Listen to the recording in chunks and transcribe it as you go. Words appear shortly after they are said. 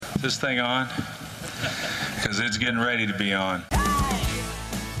this thing on? Because it's getting ready to be on.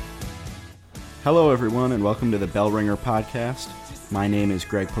 Hello, everyone, and welcome to the Bell Ringer podcast. My name is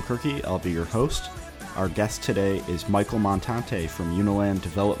Greg Pokerke. I'll be your host. Our guest today is Michael Montante from Uniland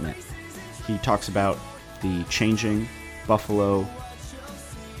Development. He talks about the changing Buffalo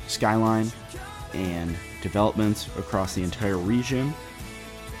skyline and developments across the entire region,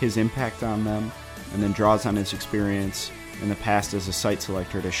 his impact on them, and then draws on his experience in the past as a site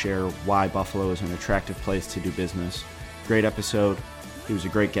selector to share why Buffalo is an attractive place to do business. Great episode. He was a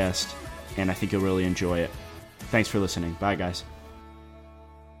great guest, and I think you'll really enjoy it. Thanks for listening. Bye, guys.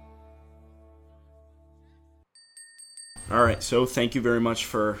 All right, so thank you very much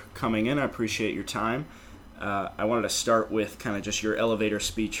for coming in. I appreciate your time. I wanted to start with kind of just your elevator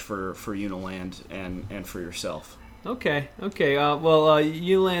speech for Uniland and for yourself. Okay.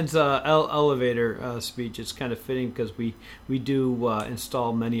 Uniland's elevator speech is kind of fitting because we do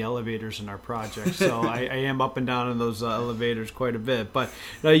install many elevators in our project, so I am up and down on those elevators quite a bit. But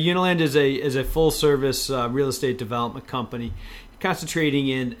Uniland is a full service real estate development company concentrating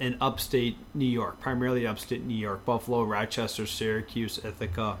in upstate New York, primarily upstate New York, Buffalo, Rochester, Syracuse,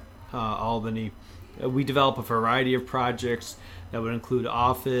 Ithaca, Albany. We develop a variety of projects that would include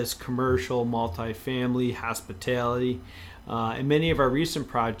office, commercial, multifamily, hospitality. And many of our recent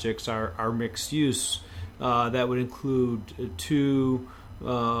projects are mixed use that would include 2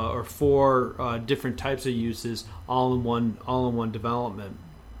 or 4 different types of uses all in one development.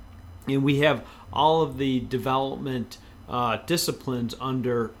 And we have all of the development disciplines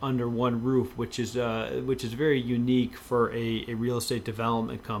under one roof, which is very unique for a real estate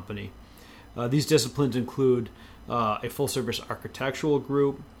development company. These disciplines include a full-service architectural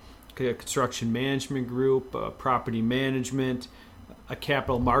group, a construction management group, property management, a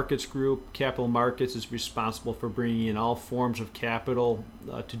capital markets group. Capital markets is responsible for bringing in all forms of capital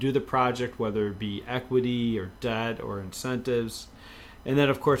to do the project, whether it be equity or debt or incentives. And then,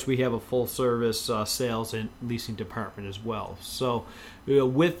 of course, we have a full-service sales and leasing department as well. So,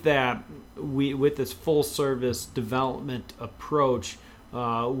 with that, with this full-service development approach,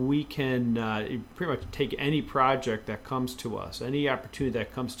 we can pretty much take any project that comes to us, any opportunity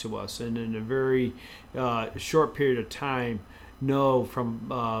that comes to us, and in a very short period of time, know from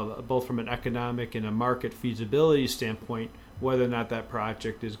both from an economic and a market feasibility standpoint whether or not that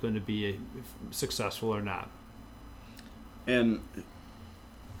project is going to be successful or not. And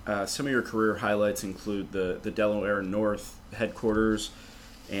some of your career highlights include the Delaware North headquarters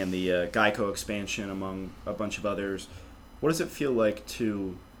and the Geico expansion, among a bunch of others. What does it feel like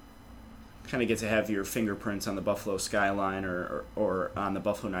to kind of get to have your fingerprints on the Buffalo skyline or on the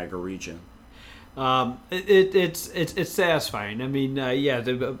Buffalo Niagara region? It's satisfying. I mean, the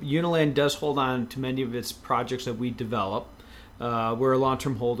Uniland does hold on to many of its projects that we develop. We're a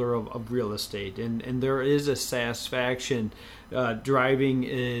long-term holder of real estate, and there is a satisfaction driving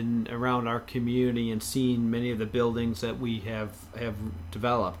in around our community and seeing many of the buildings that we have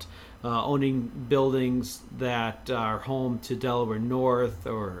developed. Owning buildings that are home to Delaware North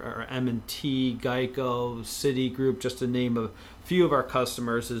or M&T, Geico, Citigroup, just to name a few of our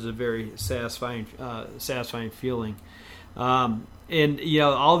customers, is a very satisfying feeling. And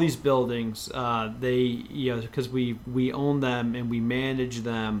all these buildings, because we own them and we manage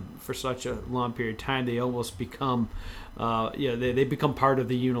them for such a long period of time, they almost become, they become part of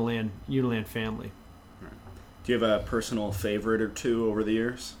the Uniland family. Right. Do you have a personal favorite or two over the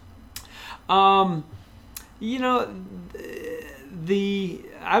years? I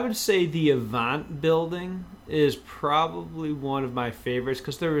would say the Avant building is probably one of my favorites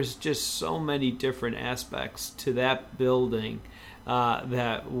because there is just so many different aspects to that building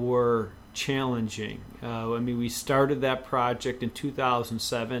that were challenging. We started that project in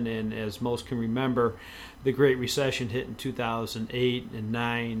 2007, and as most can remember, the Great Recession hit in 2008 and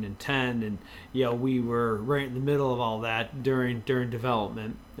 9 and 10, and we were right in the middle of all that during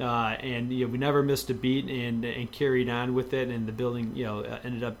development, and we never missed a beat and carried on with it, and the building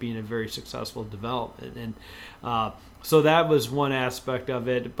ended up being a very successful development, and so that was one aspect of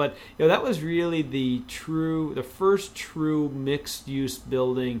it. But that was really the first true mixed use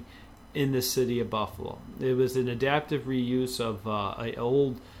building in the city of Buffalo. It was an adaptive reuse of an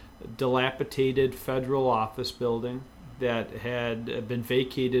old dilapidated federal office building that had been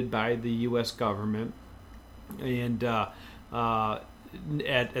vacated by the U.S. government, and at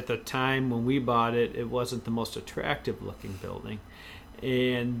the time when we bought it, it wasn't the most attractive looking building,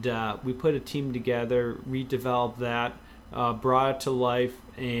 and we put a team together, redeveloped that, brought it to life,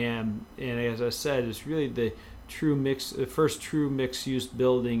 and as I said, it's really the the first true mixed-use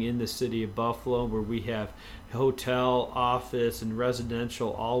building in the city of Buffalo, where we have hotel, office, and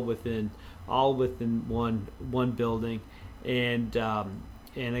residential all within one building. And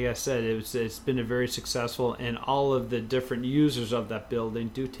like I said, it's been a very successful, and all of the different users of that building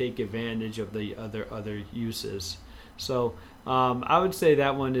do take advantage of the other uses. So I would say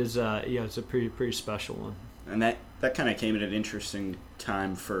that one is it's a pretty special one. And that kind of came at an interesting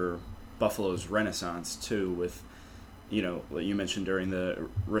time for Buffalo's Renaissance too, with what you mentioned during the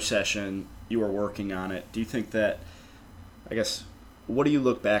recession. You were working on it. Do you think that, I guess, what do you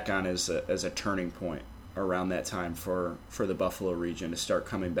look back on as a turning point around that time for the Buffalo region to start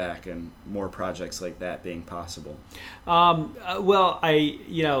coming back and more projects like that being possible? Well,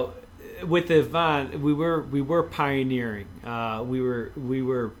 with the Avant, we were pioneering. We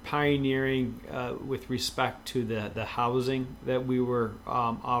were pioneering with respect to the housing that we were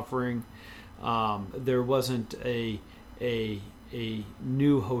offering. There wasn't a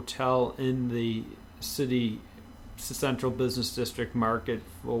new hotel in the city central business district market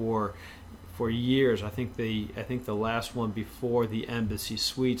for years. I think the last one before the Embassy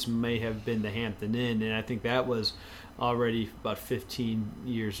Suites may have been the Hampton Inn, and I think that was already about 15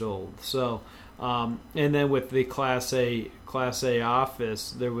 years old. So, and then with the Class A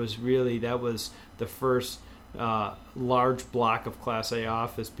office, that was the first large block of Class A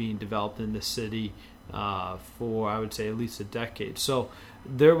office being developed in the city for, I would say, at least a decade. So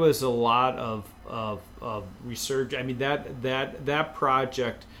there was a lot of research. I mean, that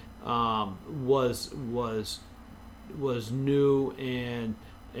project was new and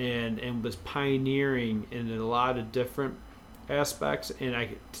was pioneering in a lot of different aspects. And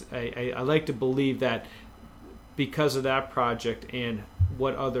I like to believe that because of that project and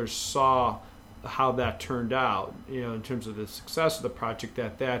what others saw, how that turned out, in terms of the success of the project,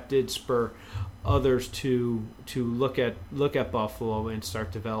 that did spur others to look at Buffalo and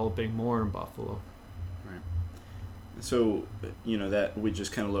start developing more in Buffalo. Right. So, that we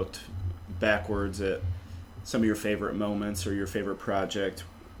just kind of looked backwards at some of your favorite moments or your favorite project.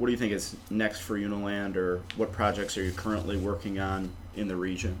 What do you think is next for Uniland, or what projects are you currently working on in the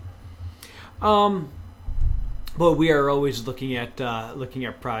region? Well, we are always looking at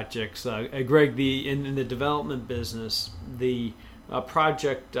projects. Greg, in the development business, the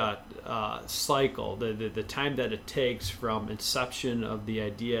project cycle, the time that it takes from inception of the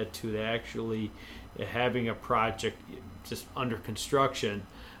idea to actually having a project just under construction,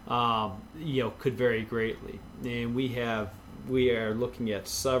 could vary greatly. And we are looking at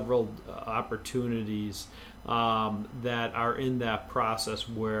several opportunities that are in that process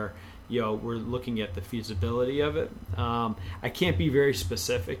where we're looking at the feasibility of it. I can't be very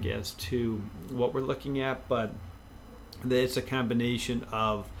specific as to what we're looking at, but it's a combination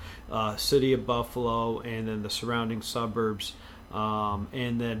of city of Buffalo and then the surrounding suburbs,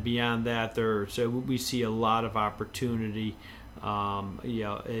 and then beyond that, so we see a lot of opportunity,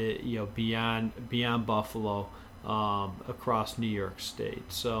 beyond Buffalo. Across New York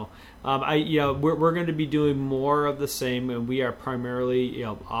State. So, we're going to be doing more of the same, and we are primarily,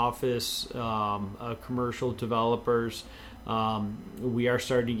 office, commercial developers. We are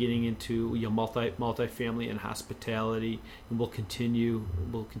starting getting into multifamily and hospitality, and we'll continue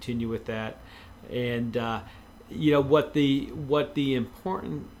with that. And what the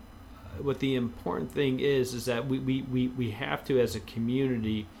important thing is that we have to, as a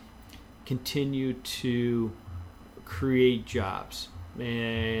community, continue to create jobs,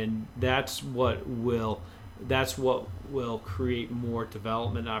 and that's what will create more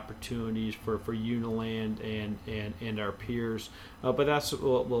development opportunities for Uniland and our peers. But that's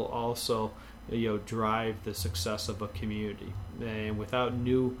what will also drive the success of a community. And without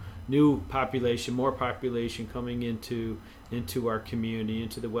more population coming into our community,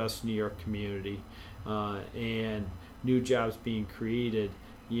 into the West New York community, and new jobs being created,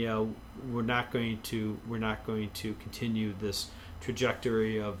 we're not going to continue this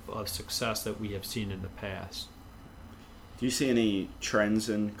trajectory of success that we have seen in the past. Do you see any trends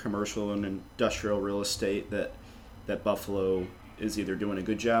in commercial and industrial real estate that Buffalo is either doing a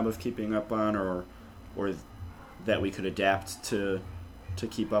good job of keeping up on, or that we could adapt to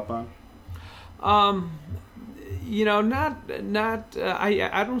keep up on? I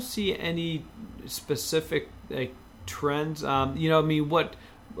don't see any specific trends. What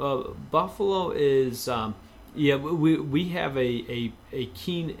Buffalo is, we have a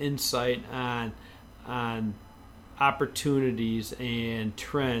keen insight on opportunities and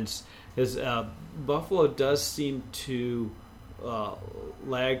trends, as Buffalo does seem to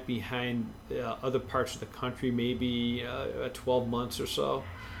lag behind other parts of the country, maybe 12 months or so,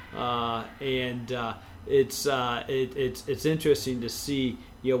 and it's interesting to see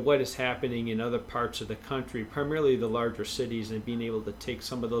what is happening in other parts of the country, primarily the larger cities, and being able to take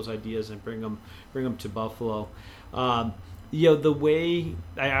some of those ideas and bring them to Buffalo. The way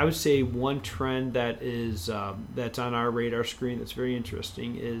I would say one trend that is that's on our radar screen that's very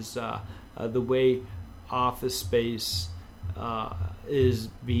interesting is the way office space is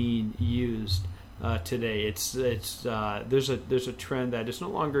being used today. There's a trend that it's no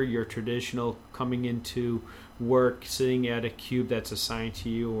longer your traditional coming into work, sitting at a cube that's assigned to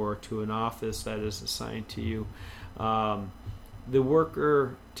you, or to an office that is assigned to you. The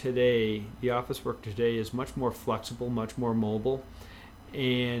worker today, the office worker today, is much more flexible, much more mobile,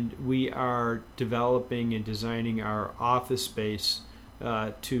 and we are developing and designing our office space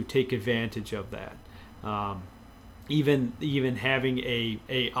to take advantage of that. Even having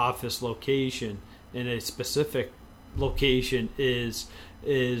a office location in a specific location is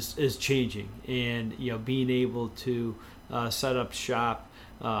changing, and being able to set up shop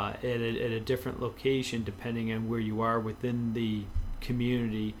at a different location depending on where you are within the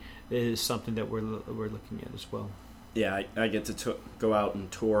community is something that we're looking at as well. Yeah, I get to go out and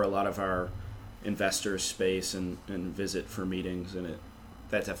tour a lot of our investors' space and visit for meetings, and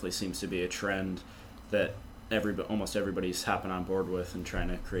that definitely seems to be a trend that almost everybody's hopping on board with and trying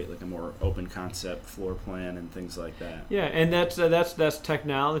to create like a more open concept floor plan and things like that. Yeah, and that's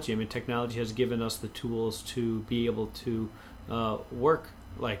technology. I mean, technology has given us the tools to be able to work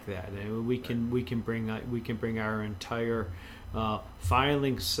like that, and we can bring our entire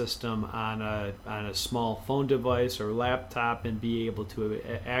filing system on a small phone device or laptop and be able to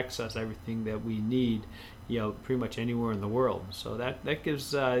access everything that we need, pretty much anywhere in the world. So that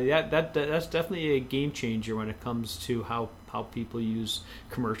gives that's definitely a game changer when it comes to how people use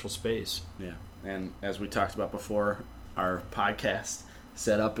commercial space. Yeah, and as we talked about before, our podcast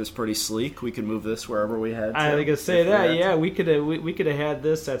setup is pretty sleek. We can move this wherever we had to. I was gonna say that. Yeah, we could have had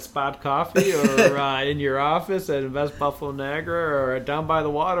this at Spot Coffee or in your office at Invest Buffalo Niagara or down by the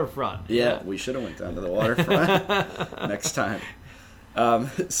waterfront. Yeah, we should have went down to the waterfront next time.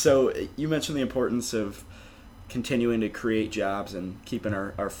 So you mentioned the importance of continuing to create jobs and keeping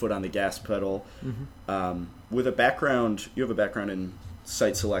our foot on the gas pedal. Mm-hmm. You have a background in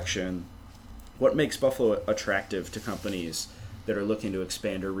site selection. What makes Buffalo attractive to companies that are looking to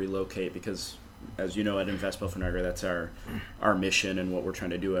expand or relocate? Because, as you know, at Invest Buffalo Niagara, that's our mission and what we're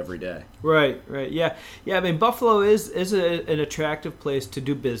trying to do every day. Right. Yeah. I mean, Buffalo is an attractive place to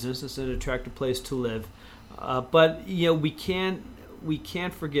do business. It's an attractive place to live. But we can't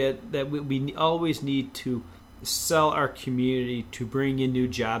forget that we always need to sell our community to bring in new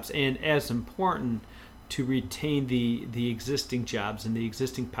jobs, and as important, to retain the existing jobs and the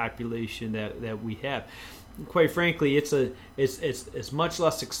existing population that we have. Quite frankly, it's much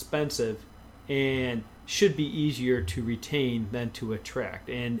less expensive and should be easier to retain than to attract,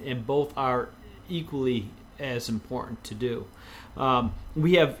 and both are equally as important to do.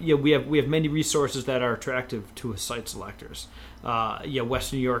 We have many resources that are attractive to site selectors.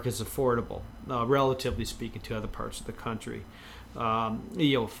 Western New York is affordable, relatively speaking, to other parts of the country.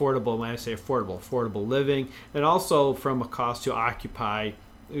 Affordable. When I say affordable living, and also from a cost to occupy.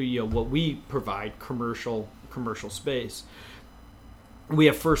 What we provide, commercial space. We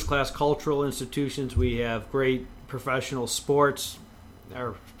have first-class cultural institutions. We have great professional sports.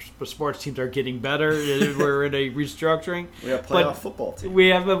 Our sports teams are getting better. We're in a restructuring. We have a playoff football team. We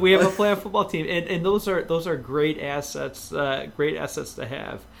have a playoff football team, and those are great assets. Great assets to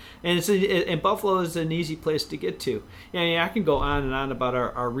have. And Buffalo is an easy place to get to. I can go on and on about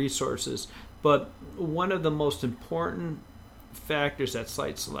our resources, but one of the most important factors that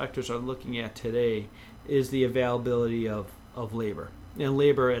site selectors are looking at today is the availability of labor, and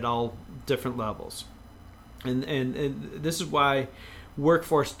labor at all different levels. And this is why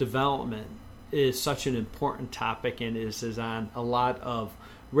workforce development is such an important topic and is on a lot of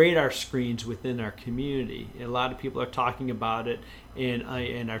radar screens within our community. And a lot of people are talking about it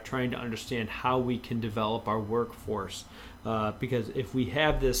and are trying to understand how we can develop our workforce, because if we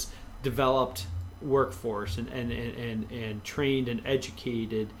have this developed workforce and trained and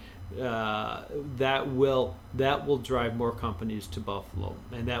educated, that will drive more companies to Buffalo,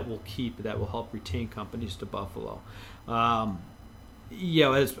 and that will help retain companies to Buffalo.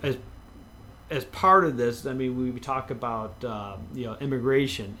 As part of this, I mean, we talk about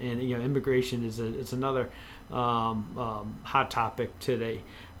immigration, and immigration is another hot topic today.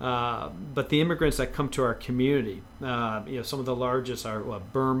 But the immigrants that come to our community, some of the largest are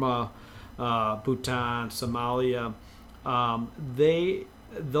Burma, Bhutan, Somalia.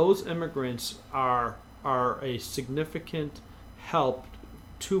 Those immigrants are a significant help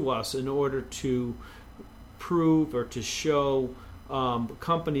to us in order to prove or to show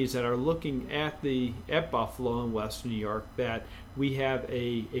companies that are looking at Buffalo and Western New York that we have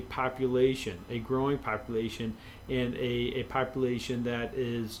a population, a growing population, and a population that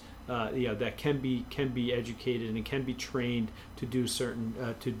is that can be educated and can be trained to do certain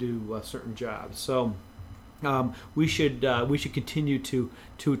jobs. So we should continue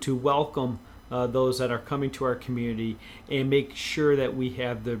to welcome those that are coming to our community and make sure that we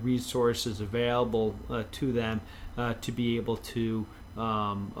have the resources available to them to be able to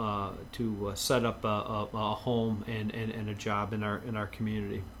set up a home and a job in our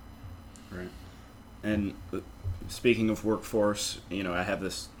community. Right. And speaking of workforce, I have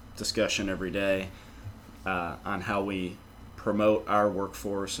this discussion every day on how we promote our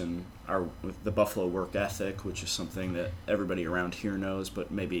workforce and the Buffalo work ethic, which is something that everybody around here knows,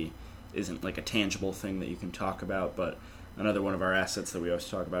 but maybe isn't like a tangible thing that you can talk about. But another one of our assets that we always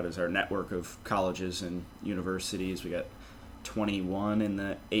talk about is our network of colleges and universities. We got 21 in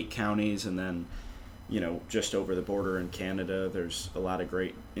the 8 counties, and then just over the border in Canada, there's a lot of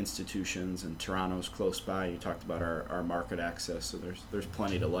great institutions, and Toronto's close by. You talked about our market access, so there's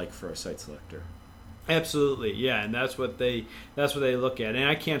plenty to like for a site selector. Absolutely, yeah, and that's what they look at. And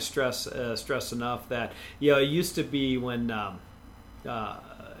I can't stress enough that it used to be when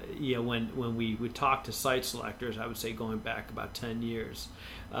when we would talk to site selectors, I would say going back about 10 years,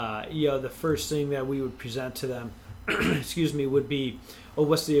 the first thing that we would present to them would be,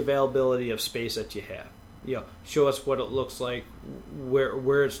 what's the availability of space that you have? Show us what it looks like,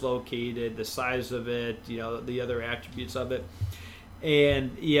 where it's located, the size of it, the other attributes of it.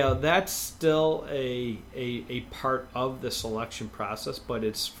 And that's still a part of the selection process, but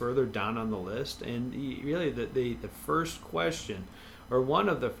it's further down on the list. And really the first question, or one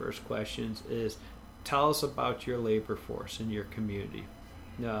of the first questions, is tell us about your labor force in your community.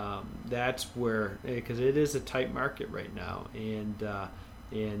 That's where, because it is a tight market right now, and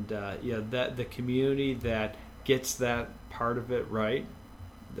that the community that gets that part of it right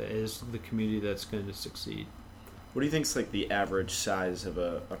is the community that's going to succeed. What do you think is like the average size of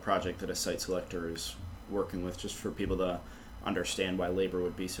a project that a site selector is working with, just for people to understand why labor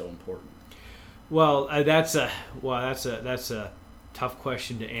would be so important? Well, that's a tough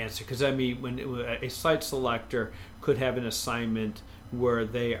question to answer, because when a site selector could have an assignment where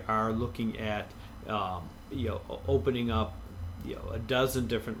they are looking at opening up a dozen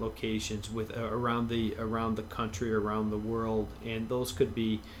different locations around the country, around the world, and those could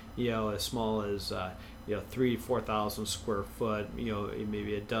be as small as 3,000 to 4,000 square foot,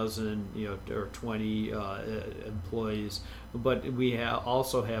 maybe a dozen or 20 employees. But we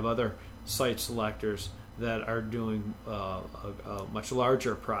also have other site selectors that are doing much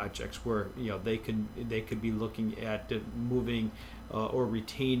larger projects where they could be looking at moving or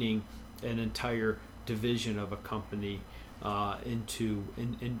retaining an entire division of a company into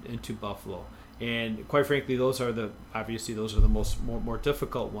Buffalo. And quite frankly, those are the more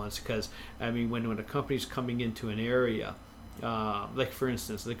difficult ones, because when a company's coming into an area, like for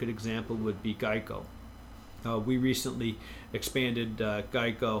instance, a good example would be Geico. We recently expanded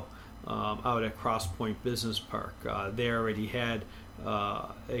Geico out at Cross Point Business Park. They already had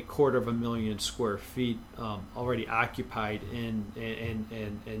 250,000 square feet already occupied and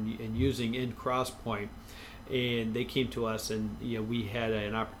using in Cross Point, and they came to us, and we had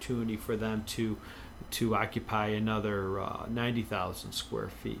an opportunity for them to occupy another 90,000 square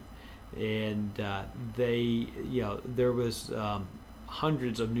feet, and there was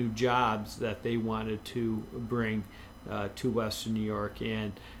hundreds of new jobs that they wanted to bring to Western New York.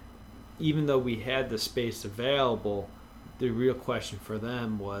 And even though we had the space available, the real question for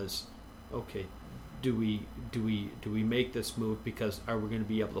them was, okay, do we make this move, because are we going to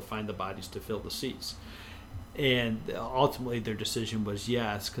be able to find the bodies to fill the seats? And ultimately their decision was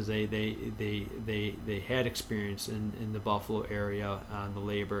yes, because they had experience in the Buffalo area on the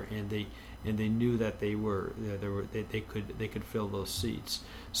labor, and they knew that they could fill those seats.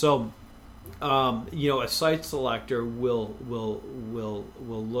 So a site selector will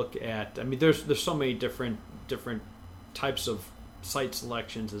look at. There's so many different types of site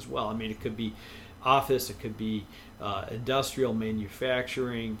selections as well. It could be office, it could be industrial,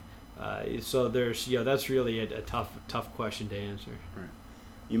 manufacturing. So there's that's really a tough question to answer. Right.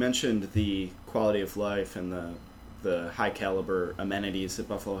 You mentioned the quality of life and the high caliber amenities that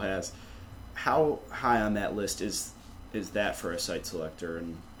Buffalo has. How high on that list is that for a site selector?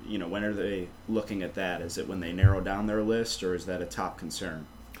 And when are they looking at that? Is it when they narrow down their list, or is that a top concern?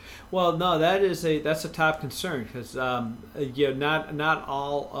 Well, no, that's a top concern, because not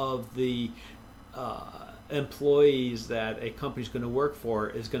all of the employees that a company's going to work for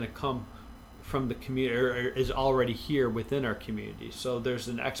is going to come the community, or is already here within our community. So there's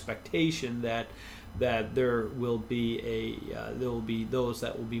an expectation that there will be those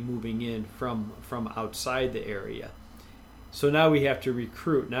that will be moving in from outside the area. So now we have to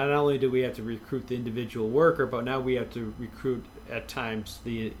recruit. Not only do we have to recruit the individual worker, but now we have to recruit at times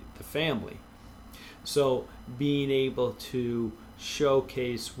the family. So being able to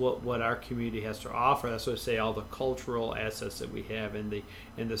showcase what our community has to offer. That's what I say, all the cultural assets that we have, and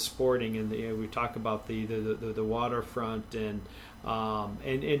the sporting, and we talk about the waterfront, and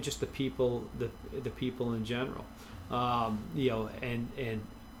just the people in general. And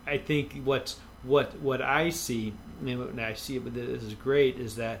I think what I see, and I see it, but this is great,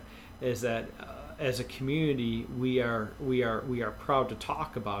 is that as a community we are proud to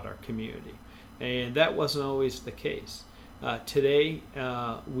talk about our community, and that wasn't always the case. Today,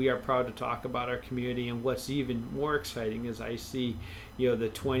 we are proud to talk about our community, and what's even more exciting is I see,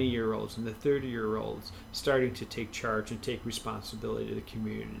 the 20-year-olds and the 30-year-olds starting to take charge and take responsibility to the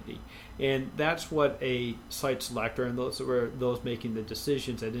community, and that's what a site selector and those making the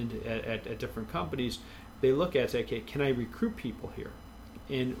decisions at different companies, they look at. Say, okay, can I recruit people here,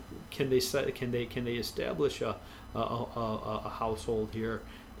 and can they establish a household here,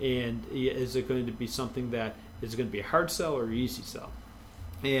 and is it going to be something that is it going to be a hard sell or easy sell?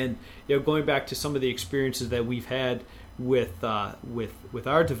 And going back to some of the experiences that we've had with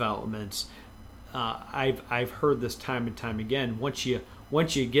our developments, I've heard this time and time again. Once you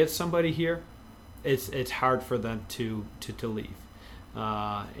get somebody here, it's hard for them to leave,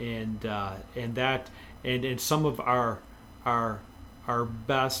 and some of our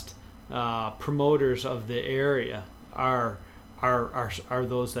best promoters of the area are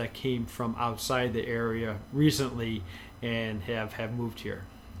those that came from outside the area recently and have moved here.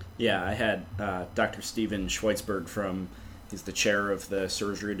 Yeah, I had Dr. Steven Schweitzberg he's the chair of the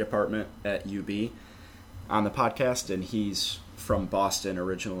surgery department at UB, on the podcast, and he's from Boston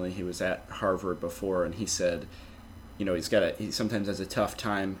originally. He was at Harvard before, and he said, he sometimes has a tough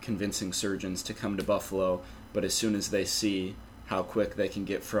time convincing surgeons to come to Buffalo, but as soon as they see how quick they can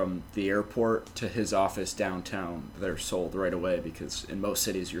get from the airport to his office downtown, they're sold right away, because in most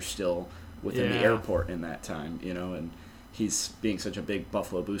cities you're still within the airport in that time, and he's being such a big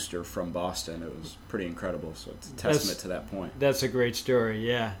Buffalo booster from Boston. It was pretty incredible. So it's a testament to that point. That's a great story.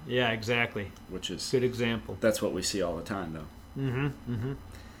 Yeah, exactly. Which is good example. That's what we see all the time, though. Mm-hmm.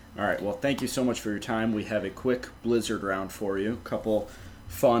 All right. Well, thank you so much for your time. We have a quick blizzard round for you. A couple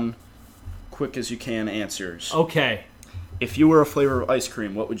fun, quick as you can answers. Okay. If you were a flavor of ice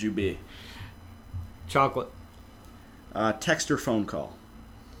cream, what would you be? Chocolate. Text or phone call?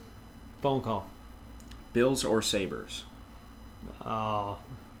 Phone call. Bills or Sabres? Oh,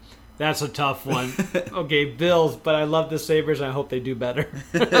 that's a tough one. Okay, Bills, but I love the Sabres, and I hope they do better.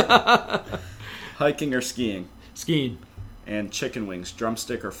 Hiking or skiing? Skiing. And chicken wings,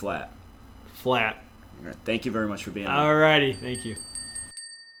 drumstick or flat? Flat. All right, thank you very much for being on. All righty, thank you.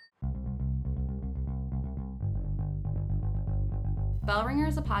 Bell Ringer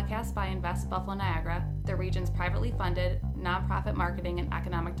is a podcast by Invest Buffalo Niagara, the region's privately funded, nonprofit marketing and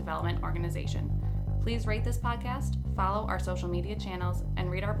economic development organization. Please rate this podcast, follow our social media channels,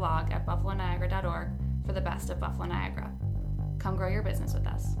 and read our blog at buffaloniagara.org for the best of Buffalo Niagara. Come grow your business with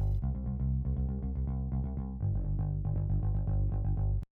us.